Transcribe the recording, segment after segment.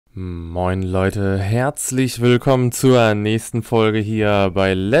Moin Leute, herzlich willkommen zur nächsten Folge hier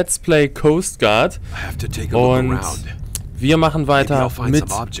bei Let's Play Coastguard. Und wir machen weiter mit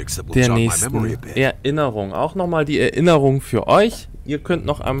der nächsten Erinnerung. Auch nochmal die Erinnerung für euch. Ihr könnt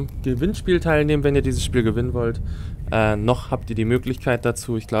noch am Gewinnspiel teilnehmen, wenn ihr dieses Spiel gewinnen wollt. Noch habt ihr die Möglichkeit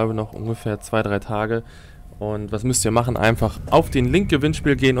dazu, ich glaube noch ungefähr 2-3 Tage. Und was müsst ihr machen? Einfach auf den Link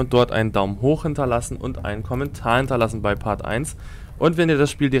Gewinnspiel gehen und dort einen Daumen hoch hinterlassen und einen Kommentar hinterlassen bei Part 1. Und wenn ihr das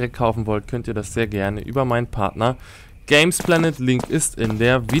Spiel direkt kaufen wollt, könnt ihr das sehr gerne über meinen Partner Gamesplanet. Link ist in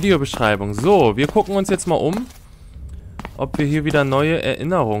der Videobeschreibung. So, wir gucken uns jetzt mal um, ob wir hier wieder neue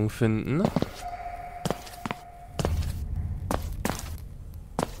Erinnerungen finden.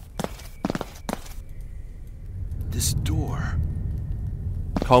 This door.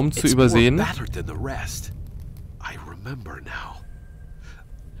 Kaum zu übersehen. I remember now.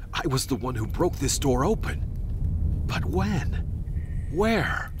 I was the one who broke this door open. But when?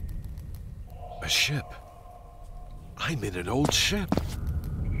 Where? A ship. I'm in an old ship.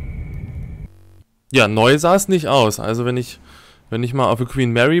 Ja, neu sah es nicht aus. Also wenn ich mal auf eine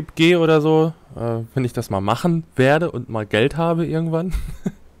Queen Mary gehe oder so, wenn ich das mal machen werde und mal Geld habe irgendwann,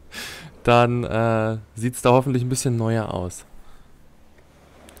 dann sieht es da hoffentlich ein bisschen neuer aus.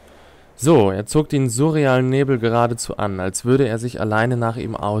 So, er zog den surrealen Nebel geradezu an, als würde er sich alleine nach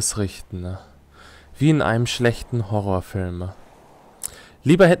ihm ausrichten. Wie in einem schlechten Horrorfilm.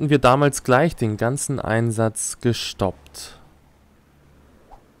 Lieber hätten wir damals gleich den ganzen Einsatz gestoppt.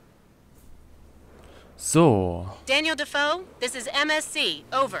 So. Daniel Defoe, this is MSC.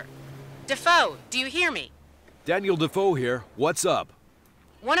 Over. Defoe, do you hear me? Daniel Defoe here. What's up?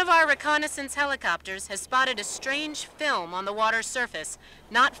 One of our reconnaissance helicopters has spotted a strange film on the water's surface,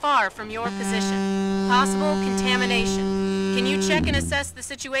 not far from your position. Possible contamination. Can you check and assess the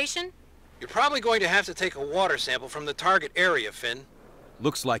situation? You're probably going to have to take a water sample from the target area, Finn.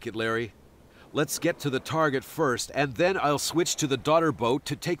 Looks like it, Larry. Let's get to the target first, and then I'll switch to the daughter boat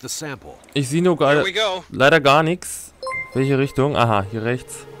to take the sample. Ich sehe nur gerade leider gar nichts. Welche Richtung? Aha, hier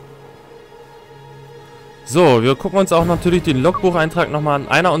rechts. So, wir gucken uns auch natürlich den Logbucheintrag nochmal an.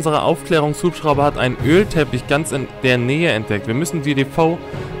 Einer unserer Aufklärungshubschrauber hat einen Ölteppich ganz in der Nähe entdeckt. Wir müssen die DV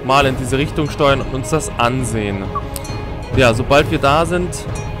mal in diese Richtung steuern und uns das ansehen. Ja, sobald wir da sind,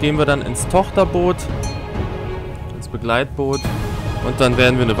 gehen wir dann ins Tochterboot, ins Begleitboot. Und dann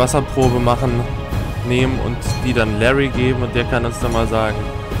werden wir eine Wasserprobe nehmen und die dann Larry geben. Und der kann uns dann mal sagen,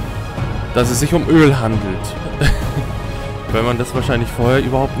 dass es sich um Öl handelt. Weil man das wahrscheinlich vorher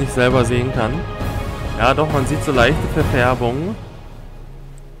überhaupt nicht selber sehen kann. Ja, doch, man sieht so leichte Verfärbungen.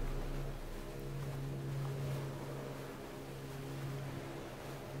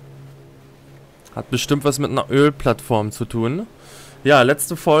 Hat bestimmt was mit einer Ölplattform zu tun. Ja,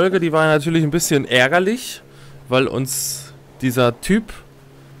 letzte Folge, die war natürlich ein bisschen ärgerlich, weil uns dieser Typ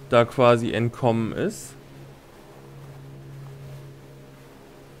da quasi entkommen ist.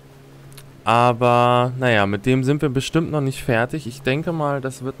 Aber, naja, mit dem sind wir bestimmt noch nicht fertig. Ich denke mal,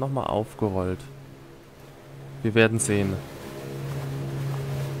 das wird nochmal aufgerollt. Wir werden sehen.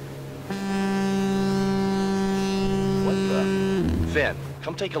 What the? Finn,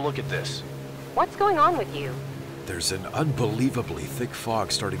 come take a look at this. What's going on with you? There's an unbelievably thick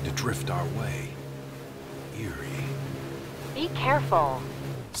fog starting to drift our way. Eerie. Be careful.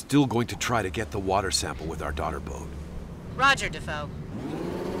 Still going to try to get the water sample with our daughter boat. Roger, Defoe.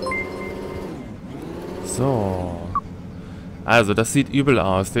 So. Also, das sieht übel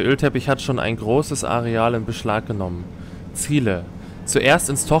aus. Der Ölteppich hat schon ein großes Areal in Beschlag genommen. Ziele. Zuerst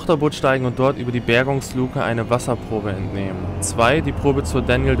ins Tochterboot steigen und dort über die Bergungsluke eine Wasserprobe entnehmen. 2. Die Probe zu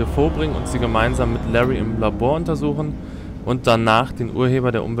Daniel Defoe bringen und sie gemeinsam mit Larry im Labor untersuchen. Und danach den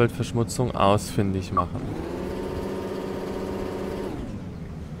Urheber der Umweltverschmutzung ausfindig machen.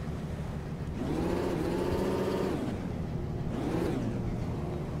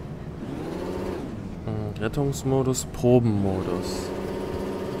 Rettungsmodus, Probenmodus.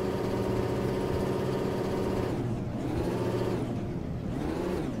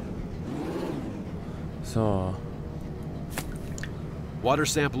 So. Water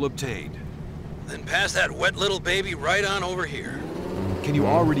sample obtained. Then pass that wet little baby right on over here. Can you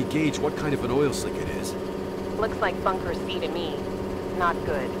already gauge what kind of an oil slick it is? Looks like bunker C to me. Not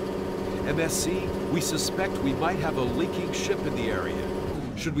good. MSC, we suspect we might have a leaking ship in the area.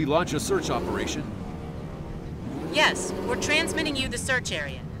 Should we launch a search operation? Yes, we're transmitting you the search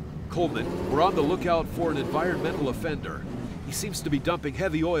area. Coleman, we're on the lookout for an environmental offender. He seems to be dumping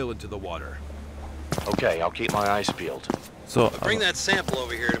heavy oil into the water. Okay, I'll keep my eyes peeled. So. Bring that sample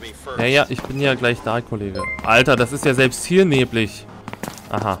over here to me first. Ja, ich bin ja gleich da, Kollege. Alter, das ist ja selbst hier neblig.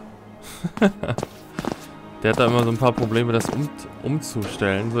 Aha. Der hat da immer so ein paar Probleme, das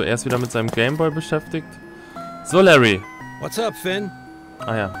umzustellen. So, er ist wieder mit seinem Gameboy beschäftigt. So, Larry. What's up, Finn?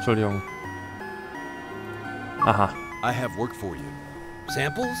 Ah ja, Entschuldigung. Aha. I have work for you.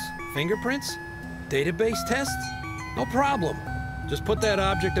 Samples? Fingerprints? Database tests? No problem. Just put that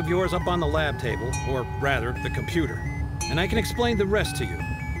object of yours up on the lab table, or rather, the computer. And I can explain the rest to you.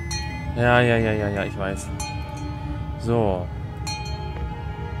 Ja, ich weiß. So.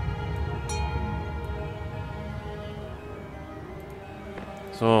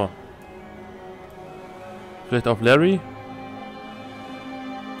 So. Vielleicht auf Larry?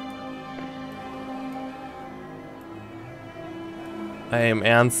 Ey, im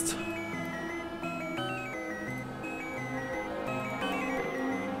Ernst.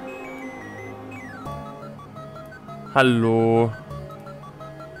 Hallo.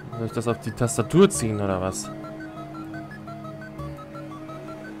 Soll ich das auf die Tastatur ziehen oder was?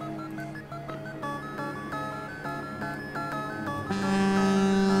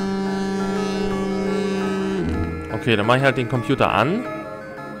 Okay, dann mache ich halt den Computer an.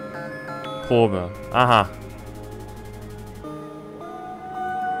 Probe. Aha.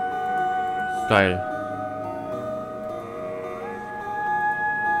 Geil.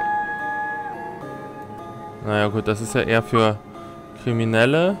 Naja gut, das ist ja eher für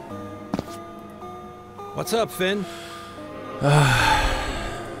Kriminelle. What's up, Finn?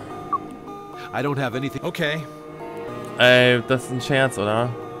 I don't have anything. Okay. Ey, das ist ein Scherz, oder?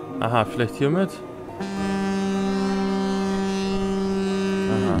 Aha, vielleicht hiermit?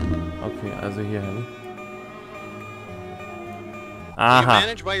 Aha, okay, also hier hin. You Aha.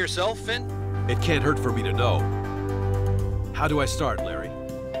 manage by yourself, Finn? It can't hurt for me to know. How do I start, Larry?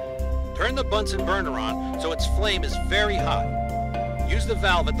 Turn the Bunsen burner on so its flame is very hot. Use the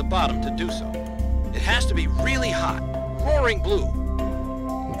valve at the bottom to do so. It has to be really hot, roaring blue.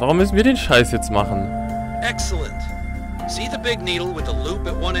 Warum müssen wir den Scheiß jetzt machen? Excellent. See the big needle with the loop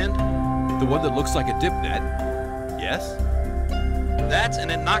at one end? The one that looks like a dip net? Yes? That's an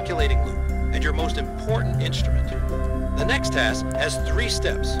inoculating loop, and your most important instrument. The next task has 3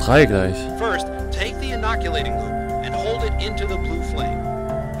 steps. 3 gleich. First, take the inoculating loop and hold it into the blue flame.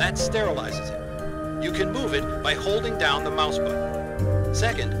 That sterilizes it. You can move it by holding down the mouse button.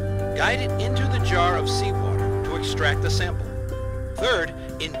 Second, guide it into the jar of seawater to extract the sample. Third,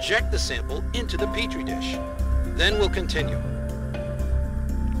 inject the sample into the petri dish. Then we'll continue.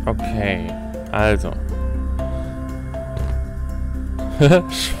 Okay, also.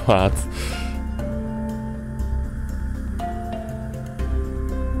 Schwarz.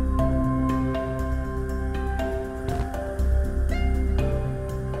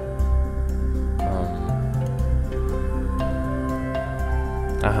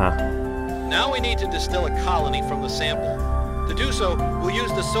 Aha. Now we need to distill a colony from the sample. To do so, we'll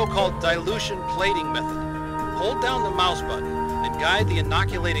use the so-called dilution plating method. Hold down the mouse button and guide the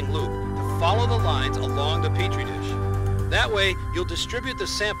inoculating loop to follow the lines along the petri dish. That way, you'll distribute the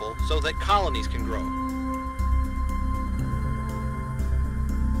sample so that colonies can grow.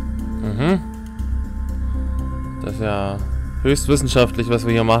 Mhm. Das ist ja höchst wissenschaftlich, was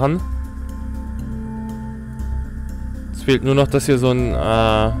wir hier machen. Es fehlt nur noch, dass hier so ein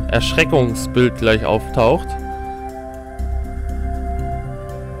Erschreckungsbild gleich auftaucht.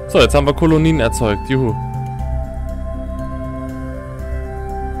 So, jetzt haben wir Kolonien erzeugt. Juhu.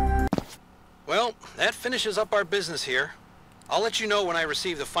 Well, that finishes up our business here. I'll let you know when I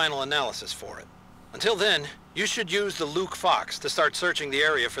receive the final analysis for it. Until then, you should use the Luke Fox to start searching the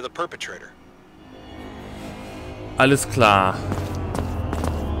area for the perpetrator. Alles klar.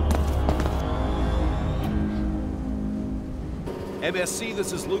 MSC,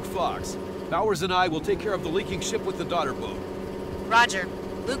 this is Luke Fox. Bowers and I will take care of the leaking ship with the daughter boat. Roger.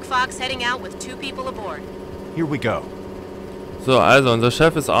 Luke Fox heading out with 2 people aboard. Here we go. So, also unser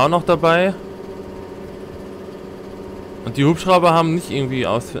Chef ist auch noch dabei. Und die Hubschrauber haben nicht irgendwie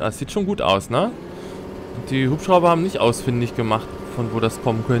das sieht schon gut aus, ne? Und die Hubschrauber haben nicht ausfindig gemacht, von wo das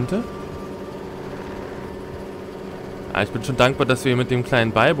kommen könnte. Ja, ich bin schon dankbar, dass wir mit dem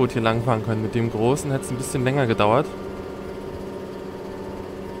kleinen Beiboot hier langfahren können. Mit dem großen hätte es ein bisschen länger gedauert.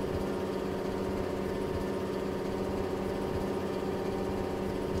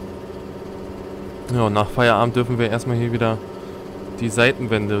 Ja, und nach Feierabend dürfen wir erstmal hier wieder die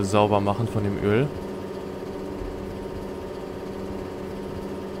Seitenwände sauber machen von dem Öl.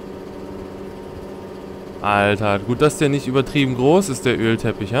 Alter, gut, dass der nicht übertrieben groß ist, der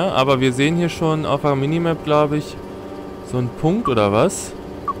Ölteppich, ja? Aber wir sehen hier schon auf der Minimap, glaube ich, so einen Punkt oder was?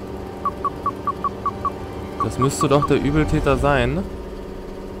 Das müsste doch der Übeltäter sein.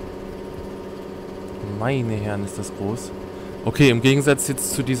 Meine Herren, ist das groß. Okay, im Gegensatz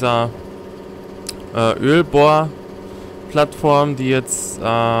jetzt zu dieser Ölbohrplattform, die jetzt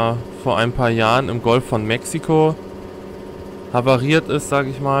vor ein paar Jahren im Golf von Mexiko havariert ist, sage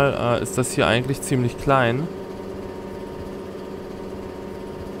ich mal, ist das hier eigentlich ziemlich klein.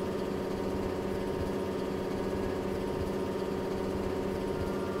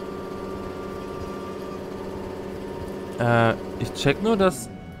 Ich check nur das...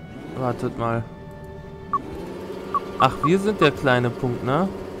 Wartet mal. Ach, wir sind der kleine Punkt, ne?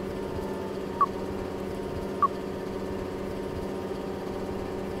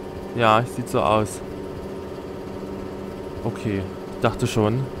 Ja, sieht so aus. Okay, ich dachte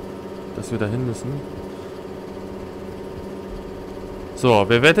schon, dass wir dahin müssen. So,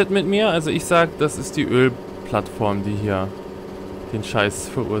 wer wettet mit mir? Also ich sag, das ist die Ölplattform, die hier den Scheiß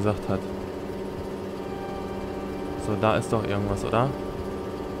verursacht hat. So, da ist doch irgendwas, oder?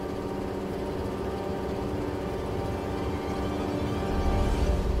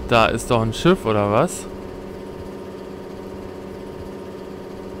 Da ist doch ein Schiff, oder was?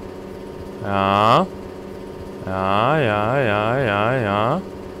 Ja. Ja.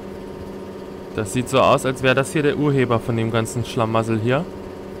 Das sieht so aus, als wäre das hier der Urheber von dem ganzen Schlamassel hier.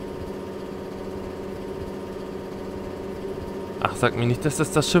 Ach, sag mir nicht, dass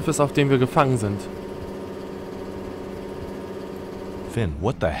das das Schiff ist, auf dem wir gefangen sind. Finn,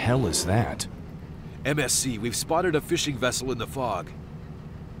 what the hell is that? MSC, we've spotted a fishing vessel in the fog.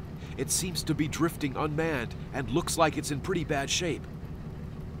 It seems to be drifting unmanned and looks like it's in pretty bad shape.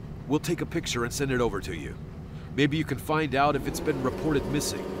 We'll take a picture and send it over to you. Maybe you can find out if it's been reported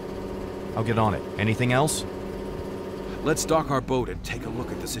missing. I'll get on it. Anything else? Let's dock our boat and take a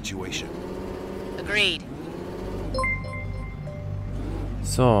look at the situation. Agreed.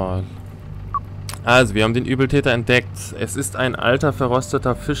 So. Also, wir haben den Übeltäter entdeckt. Es ist ein alter,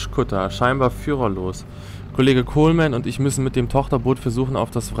 verrosteter Fischkutter, scheinbar führerlos. Kollege Coleman und ich müssen mit dem Tochterboot versuchen, auf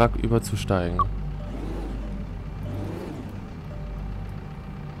das Wrack überzusteigen.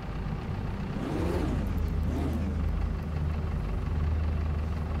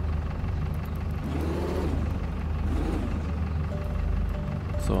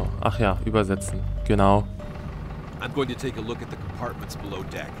 So, ach ja, übersetzen. Genau. I'm going to take a look at the compartments below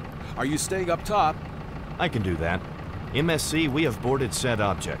deck. Are you staying up top? I can do that. MSC, we have boarded said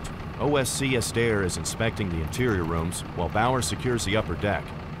object. OSC Asdair is inspecting the interior rooms, while Bauer secures the upper deck.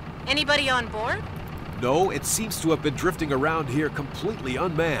 Anybody on board? No, it seems to have been drifting around here completely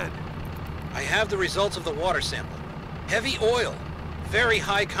unmanned. I have the results of the water sample. Heavy oil. Very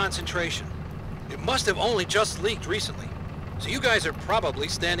high concentration. It must have only just leaked recently. So you guys are probably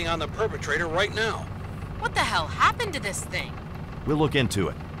standing on the perpetrator right now. What the hell happened to this thing? We'll look into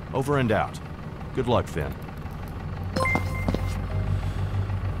it. Over and out. Good luck, Finn.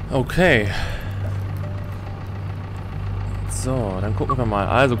 Okay. So, dann gucken wir mal.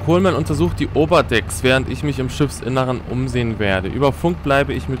 Also, Coleman untersucht die Oberdecks, während ich mich im Schiffsinneren umsehen werde. Über Funk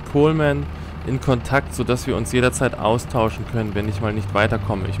bleibe ich mit Coleman in Kontakt, sodass wir uns jederzeit austauschen können, wenn ich mal nicht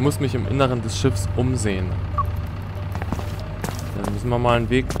weiterkomme. Ich muss mich im Inneren des Schiffs umsehen. Dann müssen wir mal einen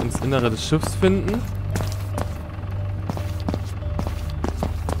Weg ins Innere des Schiffs finden.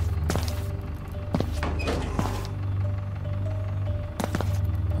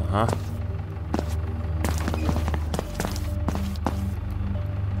 Aha.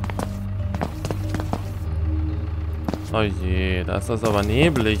 Oh je, da ist das aber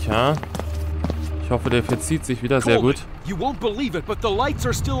neblig, ha? Ich hoffe, der verzieht sich wieder sehr gut. You won't believe it, but the lights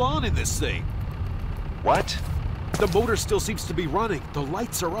are still on in this thing. What? The motor still seems to be running. The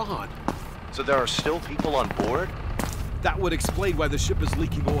lights are on. So there are still people on board? That would explain why the ship is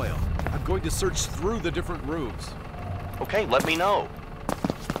leaking oil. I'm going to search through the different rooms. Okay, let me know.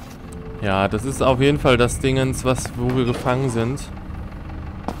 Ja, das ist auf jeden Fall das Dingens, wo wir gefangen sind.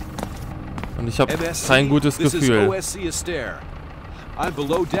 Und ich habe kein gutes Gefühl. OSC Asdair. I'm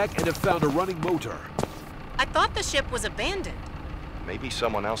below deck and have found a running motor. I thought the ship was abandoned. Maybe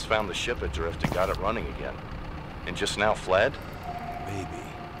someone else found the ship adrift and got it running again. And just now fled? Maybe.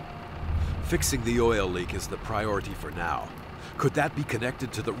 Fixing the oil leak is the priority for now. Could that be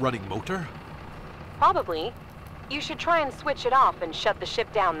connected to the running motor? Probably. You should try and switch it off and shut the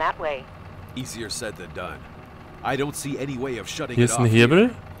ship down that way. Easier said than done. I don't see any way of shutting Hier it ist off. ein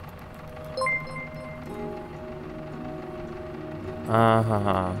Hebel.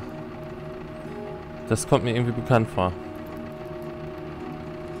 Aha. Das kommt mir irgendwie bekannt vor.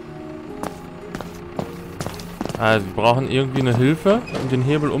 Also, wir brauchen irgendwie eine Hilfe, um den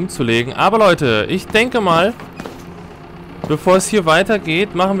Hebel umzulegen. Aber Leute, ich denke mal, bevor es hier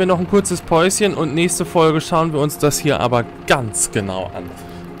weitergeht, machen wir noch ein kurzes Päuschen und nächste Folge schauen wir uns das hier aber ganz genau an.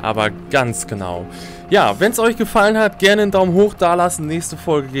 Aber ganz genau. Ja, wenn es euch gefallen hat, gerne einen Daumen hoch da lassen. Nächste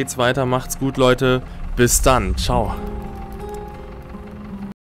Folge geht's weiter. Macht's gut, Leute. Bis dann. Ciao.